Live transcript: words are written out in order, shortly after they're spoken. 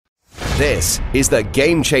This is the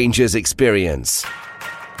Game Changers Experience.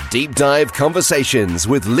 Deep dive conversations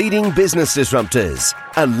with leading business disruptors,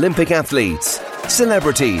 Olympic athletes,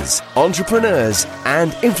 celebrities, entrepreneurs,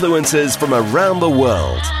 and influencers from around the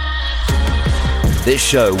world. This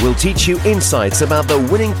show will teach you insights about the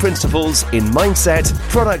winning principles in mindset,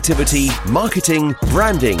 productivity, marketing,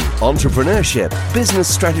 branding, entrepreneurship,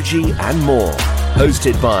 business strategy, and more.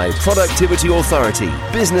 Hosted by Productivity Authority,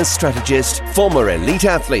 business strategist, former elite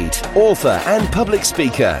athlete, author, and public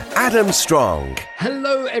speaker, Adam Strong.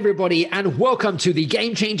 Hello, everybody, and welcome to the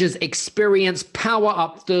Game Changers Experience Power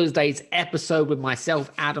Up Thursdays episode with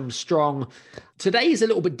myself, Adam Strong. Today is a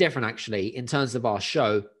little bit different, actually, in terms of our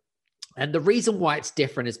show. And the reason why it's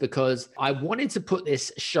different is because I wanted to put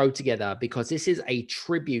this show together because this is a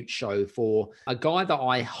tribute show for a guy that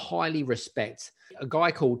I highly respect, a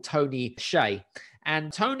guy called Hsieh.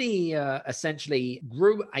 And Tony essentially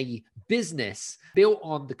grew a business built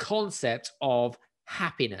on the concept of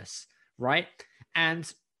happiness, right?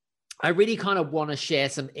 And I really kind of want to share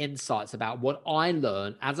some insights about what I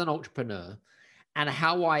learned as an entrepreneur and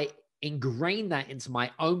how I ingrain that into my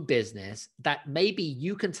own business, that maybe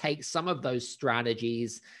you can take some of those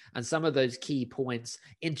strategies and some of those key points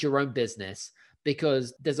into your own business,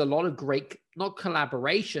 because there's a lot of great, not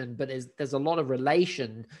collaboration, but there's a lot of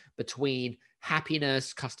relation between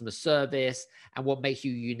happiness, customer service, and what makes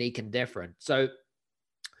you unique and different. So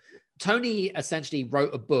Tony essentially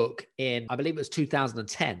wrote a book in, I believe it was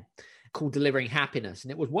 2010, called Delivering Happiness.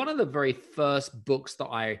 And it was one of the very first books that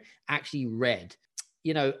I actually read,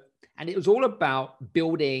 and it was all about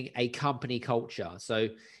building a company culture. So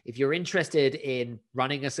if you're interested in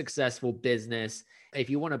running a successful business, if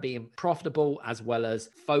you want to be profitable as well as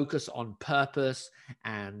focus on purpose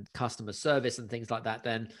and customer service and things like that,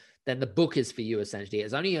 then the book is for you, essentially.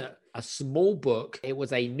 It's only a small book. It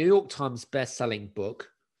was a New York Times best-selling book.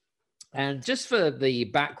 And just for the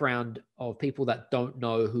background of people that don't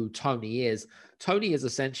know who Tony is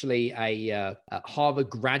essentially a Harvard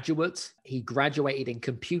graduate. He graduated in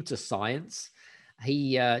computer science.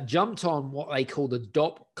 He jumped on what they call the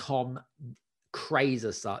dot-com craze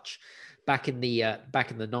as such back in the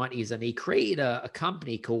 90s, and he created a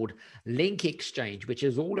company called Link Exchange, which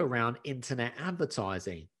is all around internet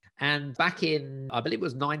advertising. And back in, I believe it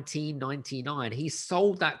was 1999, he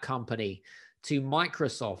sold that company to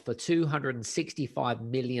Microsoft for $265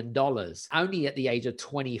 million, only at the age of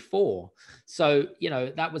 24. So,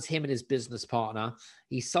 that was him and his business partner.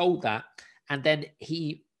 He sold that, and then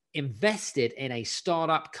he invested in a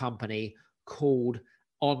startup company called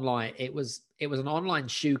Online. It was an online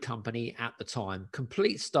shoe company at the time,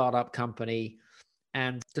 complete startup company,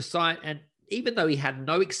 and even though he had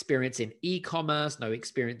no experience in e-commerce, no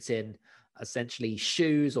experience in essentially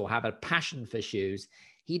shoes or have a passion for shoes,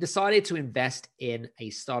 he decided to invest in a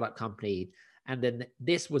startup company. And then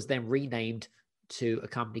this was then renamed to a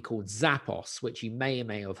company called Zappos, which you may or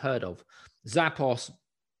may have heard of. Zappos,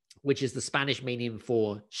 which is the Spanish meaning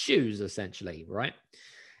for shoes, essentially, right?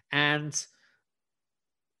 And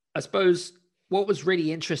I suppose what was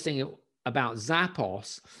really interesting about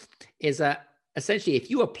Zappos is that essentially, if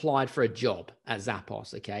you applied for a job at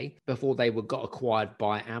Zappos, okay, before they got acquired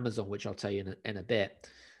by Amazon, which I'll tell you in a bit,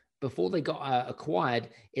 before they got acquired,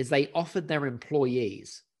 is they offered their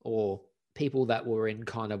employees or people that were in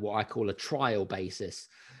kind of what I call a trial basis.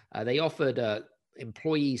 They offered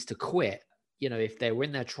employees to quit, if they were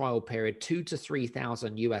in their trial period, $2,000 to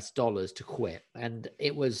 $3,000 to quit. And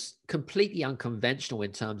it was completely unconventional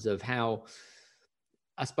in terms of how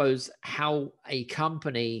a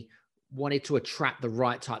company wanted to attract the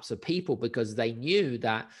right types of people, because they knew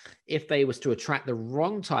that if they was to attract the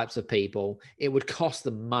wrong types of people, it would cost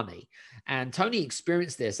them money. And Tony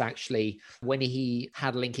experienced this actually when he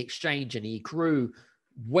had Link Exchange, and he grew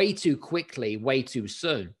way too quickly, way too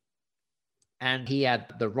soon. And he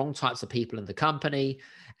had the wrong types of people in the company,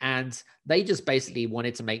 and they just basically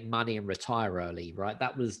wanted to make money and retire early, right?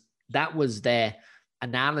 That was their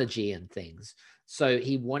analogy and things. So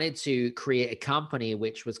he wanted to create a company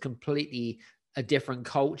which was completely a different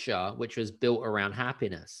culture, which was built around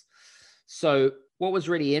happiness. So what was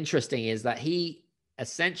really interesting is that he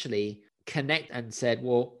essentially connect and said,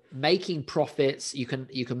 well, making profits, you can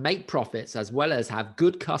make profits as well as have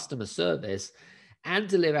good customer service and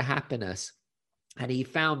deliver happiness. And he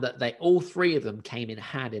found that all three of them came in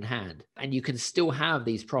hand. And you can still have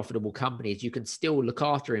these profitable companies. You can still look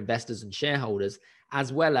after investors and shareholders,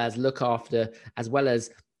 as well as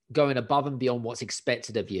going above and beyond what's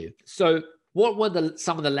expected of you. So what were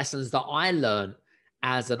some of the lessons that I learned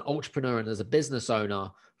as an entrepreneur and as a business owner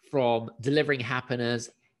from Delivering Happiness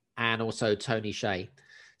and also Tony Hsieh?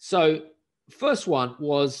 So first one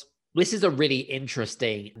was This is a really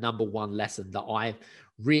interesting number one lesson that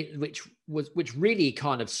which really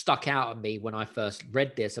kind of stuck out at me when I first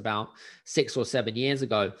read this about 6 or 7 years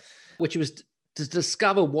ago, which was to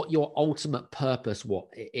discover what your ultimate purpose what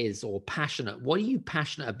it is, or passionate. What are you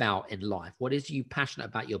passionate about in life? What is you passionate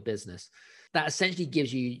about your business? That essentially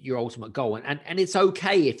gives you your ultimate goal. And it's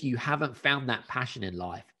okay if you haven't found that passion in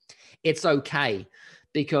life. It's okay,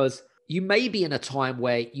 because you may be in a time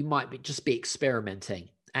where you might just be experimenting,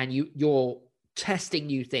 and you're testing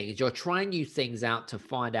new things. You're trying new things out to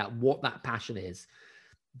find out what that passion is.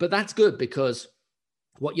 But that's good, because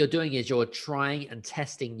what you're doing is you're trying and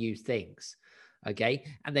testing new things. Okay.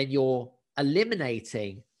 And then you're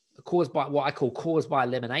eliminating, caused by what I call caused by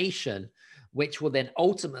elimination, which will then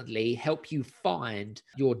ultimately help you find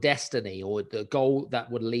your destiny, or the goal that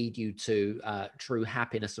would lead you to true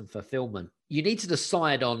happiness and fulfillment. You need to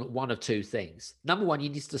decide on one of two things. Number one, you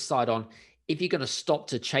need to decide on if you're going to stop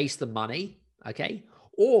to chase the money, okay?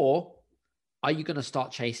 Or are you going to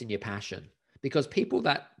start chasing your passion? Because people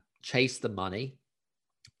that chase the money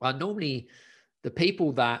are normally the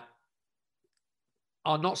people that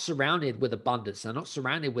are not surrounded with abundance. They're not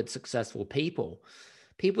surrounded with successful people.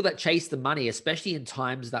 People that chase the money, especially in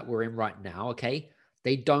times that we're in right now, okay,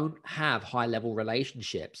 they don't have high-level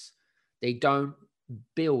relationships. They don't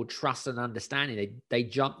build trust and understanding. They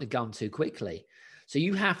jump the gun too quickly. So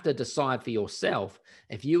you have to decide for yourself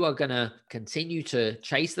if you are going to continue to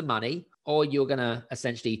chase the money, or you're going to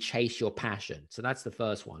essentially chase your passion. So that's the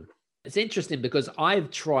first one. It's interesting because I've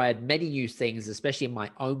tried many new things, especially in my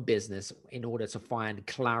own business, in order to find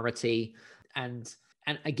clarity. And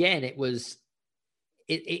again,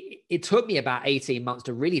 it took me about 18 months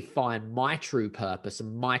to really find my true purpose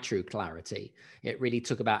and my true clarity. It really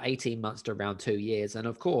took about 18 months to around 2 years. And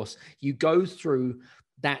of course, you go through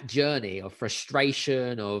that journey of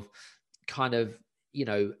frustration, of kind of,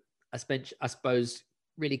 I suppose,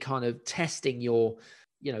 really kind of testing your,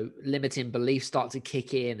 limiting beliefs start to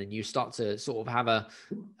kick in, and you start to sort of have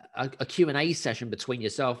a Q&A session between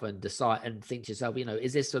yourself and decide and think to yourself,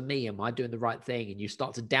 is this for me? Am I doing the right thing? And you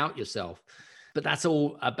start to doubt yourself. But that's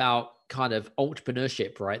all about kind of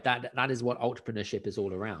entrepreneurship, right? That is what entrepreneurship is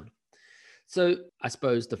all around. So I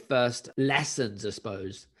suppose the first lessons,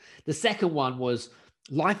 the second one was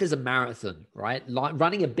life is a marathon, right?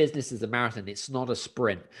 Running a business is a marathon. It's not a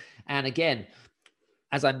sprint. And again,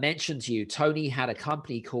 as I mentioned to you, Tony had a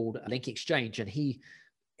company called Link Exchange, and he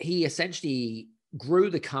essentially grew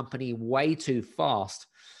the company way too fast.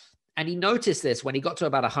 And he noticed this when he got to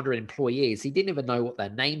about 100 employees. He didn't even know what their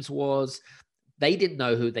names was. They didn't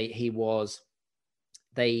know who he was.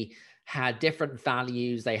 They had different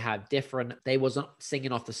values. They wasn't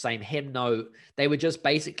singing off the same hymn note. They were just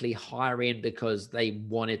basically hiring because they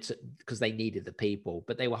needed the people,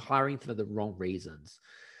 but they were hiring for the wrong reasons.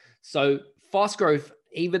 So fast growth,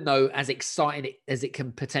 even though as exciting as it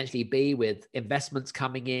can potentially be, with investments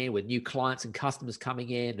coming in, with new clients and customers coming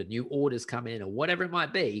in, and new orders coming in, or whatever it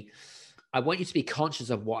might be, I want you to be conscious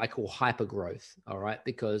of what I call hyper growth. All right.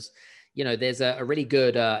 Because, there's a really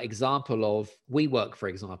good example of WeWork, for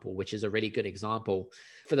example, which is a really good example.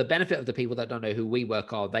 For the benefit of the people that don't know who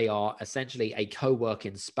WeWork are, they are essentially a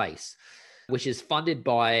co-working space, which is funded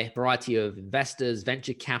by a variety of investors,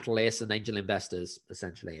 venture capitalists, and angel investors,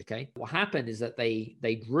 essentially. Okay. What happened is that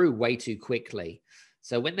they grew way too quickly.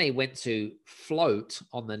 So when they went to float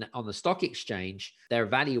on the stock exchange, their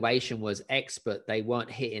valuation was X, but they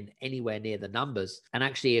weren't hitting anywhere near the numbers. And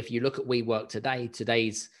actually, if you look at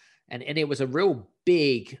WeWork and it was a real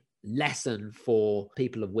big lesson for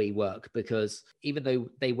people of WeWork, because even though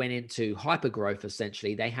they went into hypergrowth,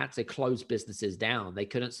 essentially, they had to close businesses down. They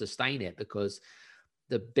couldn't sustain it because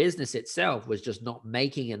the business itself was just not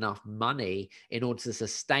making enough money in order to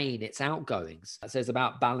sustain its outgoings. So it's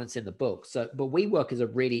about balance in the book. But WeWork is a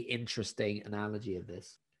really interesting analogy of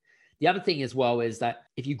this. The other thing as well is that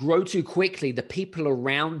if you grow too quickly, the people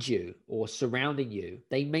around you or surrounding you,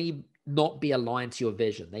 they may not be aligned to your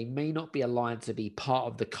vision. They may not be aligned to be part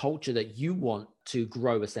of the culture that you want to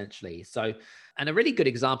grow, essentially. So, and a really good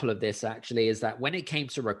example of this actually is that when it came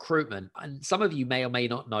to recruitment, and some of you may or may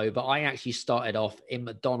not know, but I actually started off in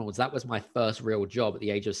McDonald's. That was my first real job at the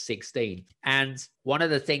age of 16. And one of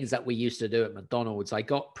the things that we used to do at McDonald's, I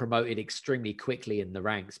got promoted extremely quickly in the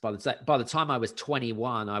ranks. By the time I was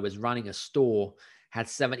 21, I was running a store, had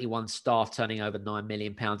 71 staff, turning over 9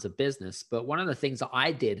 million pounds of business. But one of the things that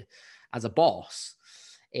I did as a boss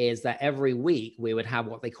is that every week we would have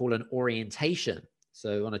what they call an orientation.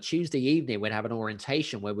 So on a Tuesday evening, we'd have an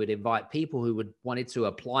orientation where we'd invite people who wanted to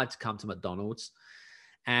apply to come to McDonald's.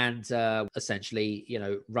 and essentially,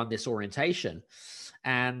 run this orientation.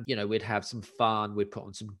 And, we'd have some fun. We'd put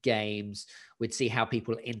on some games. We'd see how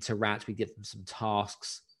people interact. We'd give them some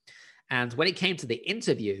tasks. And when it came to the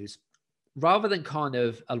interviews, rather than kind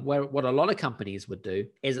of what a lot of companies would do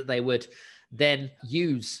is that they would then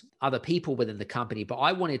use other people within the company. But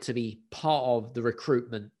I wanted to be part of the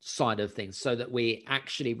recruitment side of things so that we're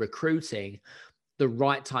actually recruiting the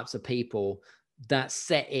right types of people that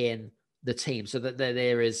set in the team so that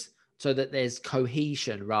there's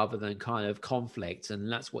cohesion rather than kind of conflict.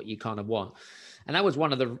 And that's what you kind of want. And that was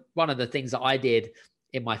one of the things that I did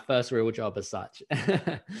in my first real job as such.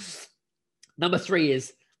 Number 3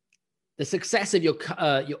 is the success of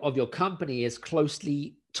your company is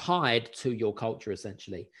closely tied to your culture.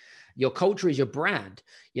 Essentially, your culture is your brand.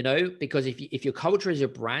 Because if your culture is your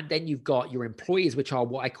brand, then you've got your employees, which are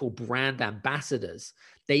what I call brand ambassadors.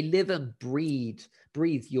 They live and breathe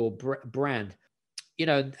your brand.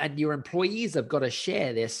 And your employees have got to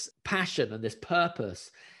share this passion and this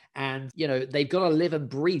purpose. And, they've got to live and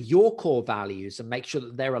breathe your core values and make sure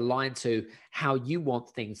that they're aligned to how you want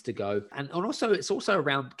things to go. And also, it's also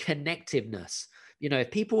around connectiveness.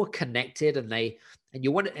 If people are connected what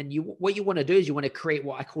you want to do is you want to create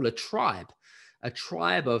what I call a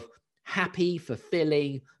tribe of happy,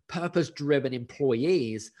 fulfilling, purpose-driven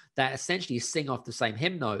employees that essentially sing off the same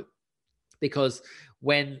hymn note. Because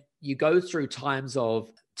when you go through times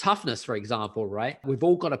of toughness, for example, right, we've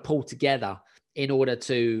all got to pull together in order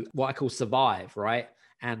to what I call survive, right,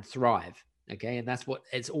 and thrive. Okay. And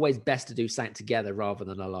it's always best to do something together rather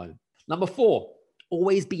than alone. Number 4,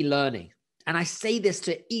 always be learning. And I say this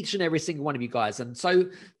to each and every single one of you guys. And so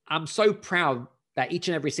I'm so proud that each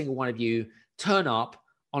and every single one of you turn up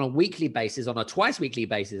on a weekly basis, on a twice weekly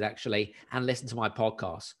basis, actually, and listen to my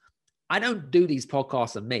podcast. I don't do these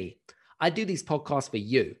podcasts for me. I do these podcasts for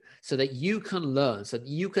you so that you can learn, so that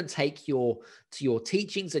you can take your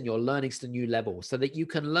teachings and your learnings to new levels, so that you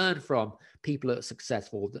can learn from people that are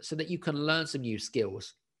successful, so that you can learn some new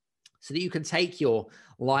skills, so that you can take your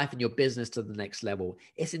life and your business to the next level.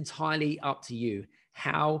 It's entirely up to you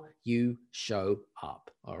how you show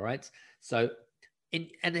up. All right. So,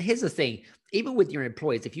 and here's the thing, even with your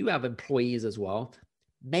employees, if you have employees as well,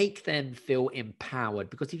 make them feel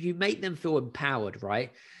empowered, because if you make them feel empowered,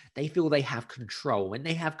 right, they feel they have control. When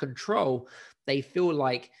they have control, they feel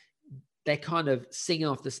like they're kind of singing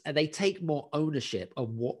off this, and they take more ownership of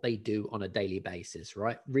what they do on a daily basis,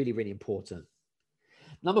 right? Really, really important.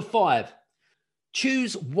 Number 5,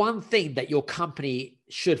 choose one thing that your company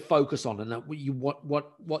should focus on and that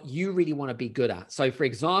what you really want to be good at. So for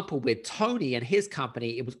example, with Tony and his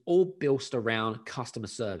company, it was all built around customer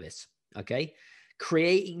service. Okay.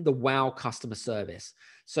 Creating the wow customer service.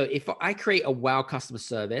 So if I create a wow customer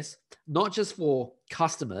service, not just for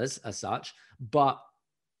customers as such, but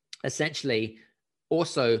essentially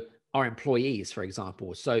also our employees, for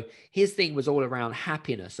example. So his thing was all around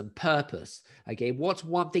happiness and purpose. Okay. What's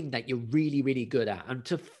one thing that you're really, really good at? And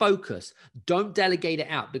to focus, don't delegate it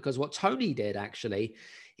out, because what Tony did actually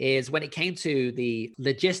is when it came to the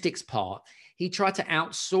logistics part, he tried to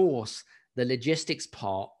outsource the logistics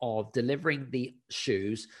part of delivering the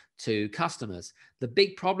shoes to customers. The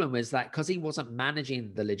big problem was that because he wasn't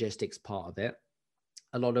managing the logistics part of it,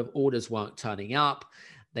 a lot of orders weren't turning up.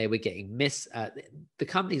 They were getting missed. The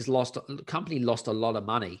company lost a lot of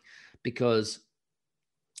money because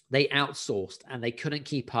they outsourced and they couldn't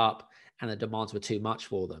keep up and the demands were too much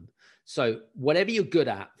for them. So whatever you're good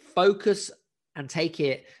at, focus and take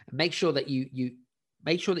it and make sure that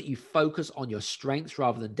you focus on your strengths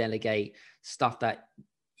rather than delegate stuff that,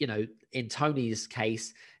 in Tony's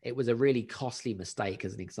case, it was a really costly mistake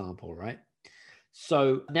as an example, right?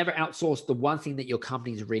 So never outsource the one thing that your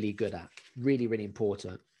company is really good at. Really, really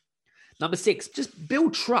important. Number 6, just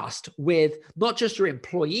build trust with not just your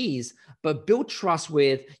employees, but build trust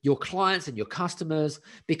with your clients and your customers.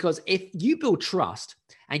 Because if you build trust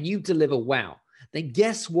and you deliver wow, then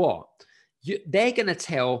guess what? They're going to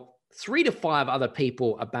tell 3 to 5 other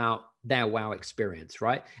people about their wow experience,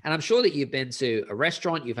 right? And I'm sure that you've been to a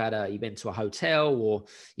restaurant, you've been to a hotel, or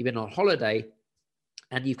you've been on holiday,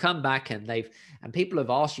 and you've come back and people have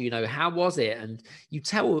asked you, how was it? And you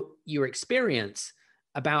tell your experience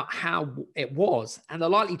about how it was. And the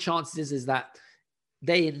likely chances is that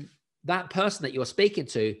that person that you're speaking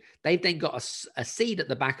to, they've then got a seed at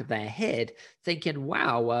the back of their head thinking,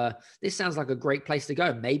 wow, this sounds like a great place to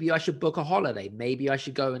go. Maybe I should book a holiday. Maybe I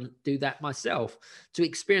should go and do that myself to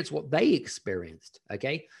experience what they experienced.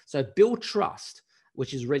 Okay. So build trust,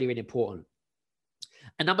 which is really, really important.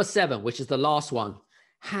 And number 7, which is the last one,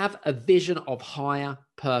 have a vision of higher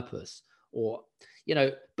purpose, or,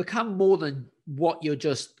 become more than what you're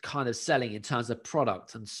just kind of selling in terms of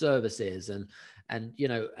product and services and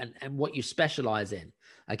what you specialize in.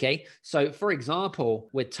 Okay. So for example,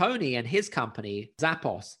 with Tony and his company,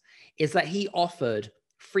 Zappos, is that he offered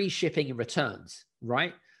free shipping and returns,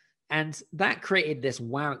 right? And that created this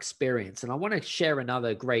wow experience. And I want to share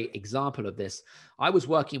another great example of this. I was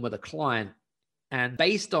working with a client, and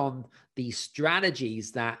based on the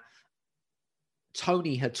strategies that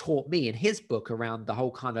Tony had taught me in his book around the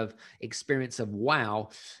whole kind of experience of wow,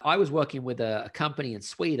 I was working with a company in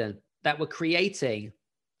Sweden that were creating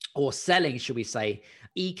or selling, should we say,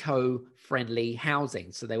 eco-friendly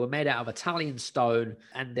housing. So they were made out of Italian stone,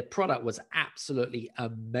 and the product was absolutely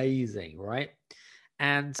amazing, right?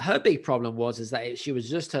 And her big problem was that she was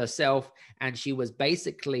just herself, and she was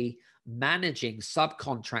basically managing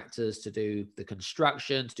subcontractors to do the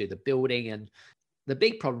construction, to do the building. And the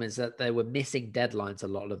big problem is that they were missing deadlines a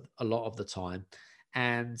lot of the time.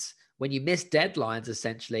 And when you miss deadlines,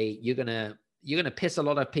 essentially, you're gonna piss a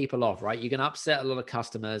lot of people off, right? You're gonna upset a lot of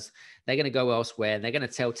customers. They're gonna go elsewhere, and they're gonna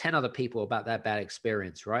tell 10 other people about that bad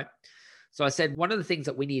experience, right? So I said one of the things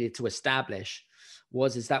that we needed to establish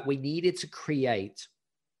is that we needed to create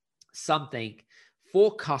something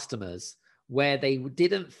for customers where they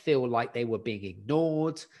didn't feel like they were being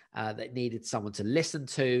ignored, that needed someone to listen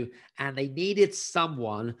to, and they needed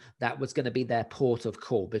someone that was going to be their port of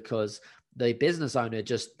call, because the business owner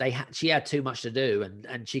she had too much to do,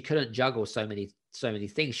 and she couldn't juggle so many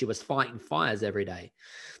things. She was fighting fires every day.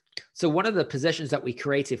 So one of the positions that we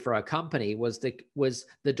created for our company was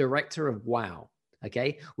the director of wow.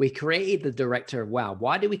 Okay. We created the director of wow.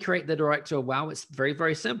 Why did we create the director of wow? It's very,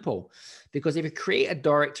 very simple, because if you create a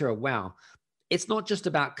director of wow, it's not just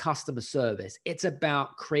about customer service. It's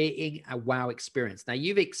about creating a wow experience. Now,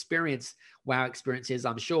 you've experienced wow experiences,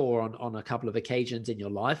 I'm sure, on a couple of occasions in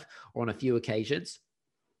your life, or on a few occasions.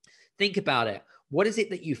 Think about it. What is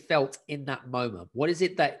it that you felt in that moment? What is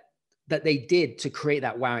it that they did to create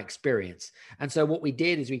that wow experience? And so what we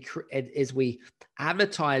did is we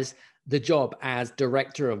advertised the job as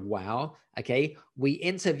director of wow. Okay. We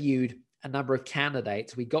interviewed a number of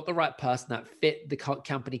candidates. We got the right person that fit the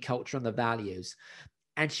company culture and the values.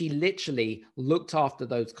 And she literally looked after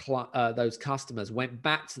those customers, went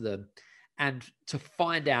back to them, and to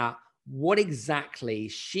find out what exactly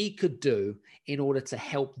she could do in order to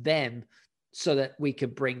help them, so that we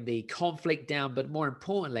could bring the conflict down, but more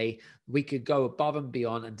importantly, we could go above and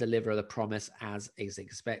beyond and deliver the promise as is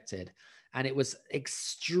expected. And it was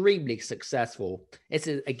extremely successful. This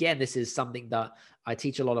is something that I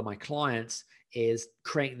teach a lot of my clients, is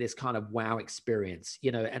creating this kind of wow experience,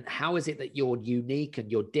 and how is it that you're unique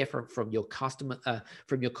and you're different from your customer,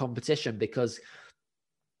 from your competition? Because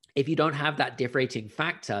if you don't have that differentiating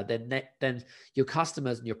factor, then your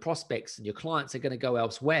customers and your prospects and your clients are going to go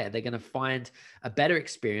elsewhere. They're going to find a better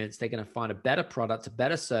experience. They're going to find a better product, a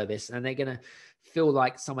better service, and they're going to feel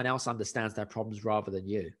like someone else understands their problems rather than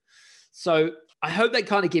you. So I hope that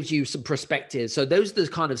kind of gives you some perspective. So those are the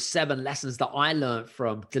kind of 7 lessons that I learned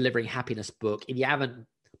from Delivering Happiness book. If you haven't,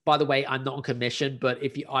 by the way, I'm not on commission, but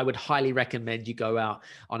I would highly recommend you go out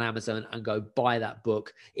on Amazon and go buy that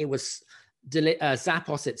book. It was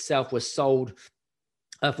Zappos itself was sold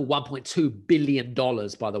for $1.2 billion,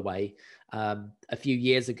 by the way, a few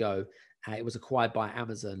years ago. It was acquired by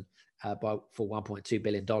Amazon for $1.2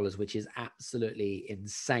 billion, which is absolutely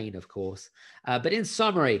insane, of course. But in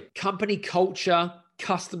summary, company culture,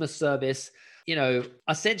 customer service,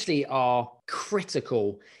 essentially are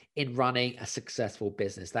critical in running a successful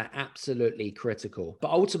business. They're absolutely critical. But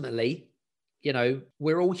ultimately,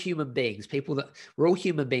 we're all human beings, we're all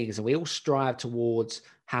human beings, and we all strive towards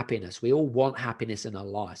happiness. We all want happiness in our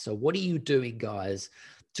life. So what are you doing, guys,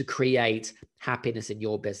 to create happiness in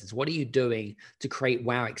your business? What are you doing to create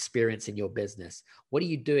wow experience in your business? What are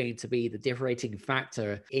you doing to be the differentiating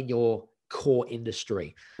factor in your core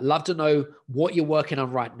industry? Love to know what you're working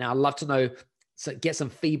on right now. Love to know, so get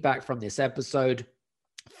some feedback from this episode.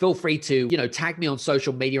 Feel free to, tag me on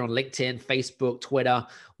social media, on LinkedIn, Facebook, Twitter,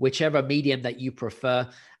 whichever medium that you prefer.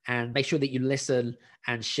 And make sure that you listen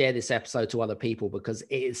and share this episode to other people, because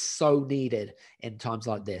it is so needed in times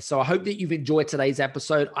like this. So I hope that you've enjoyed today's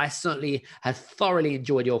episode. I certainly have thoroughly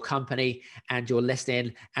enjoyed your company and your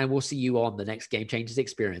listening, and we'll see you on the next Game Changers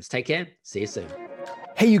Experience. Take care. See you soon.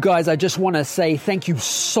 Hey, you guys, I just want to say thank you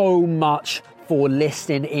so much for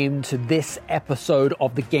listening in to this episode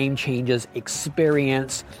of the Game Changers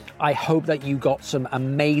Experience. I hope that you got some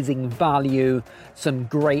amazing value, some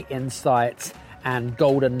great insights, and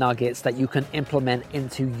golden nuggets that you can implement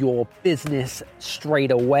into your business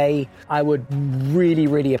straight away. I would really,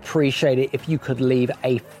 really appreciate it if you could leave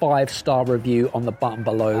a 5-star review on the button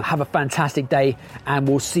below. Have a fantastic day, and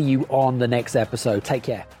we'll see you on the next episode. Take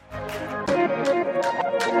care.